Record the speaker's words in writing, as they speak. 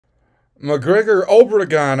McGregor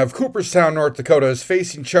Obregon of Cooperstown, North Dakota, is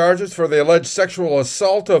facing charges for the alleged sexual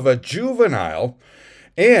assault of a juvenile.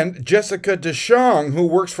 And Jessica DeShong, who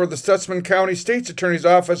works for the Stutsman County State's Attorney's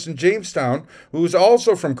Office in Jamestown, who is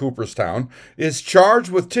also from Cooperstown, is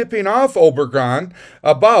charged with tipping off Obregon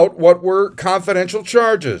about what were confidential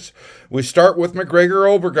charges. We start with McGregor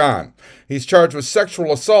Obregon. He's charged with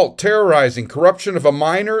sexual assault, terrorizing, corruption of a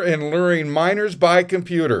minor, and luring minors by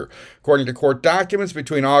computer. According to court documents,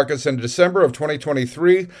 between August and December of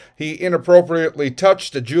 2023, he inappropriately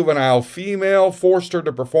touched a juvenile female, forced her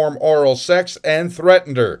to perform oral sex, and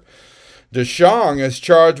threatened her. DeShong is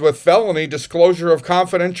charged with felony disclosure of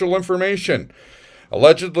confidential information.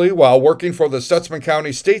 Allegedly, while working for the Stutsman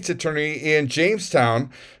County State's Attorney in Jamestown,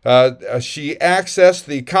 she accessed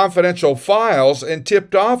the confidential files and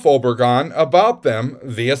tipped off Obregon about them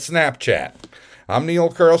via Snapchat. I'm Neil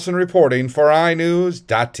Carlson reporting for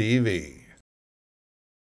iNewZ.TV.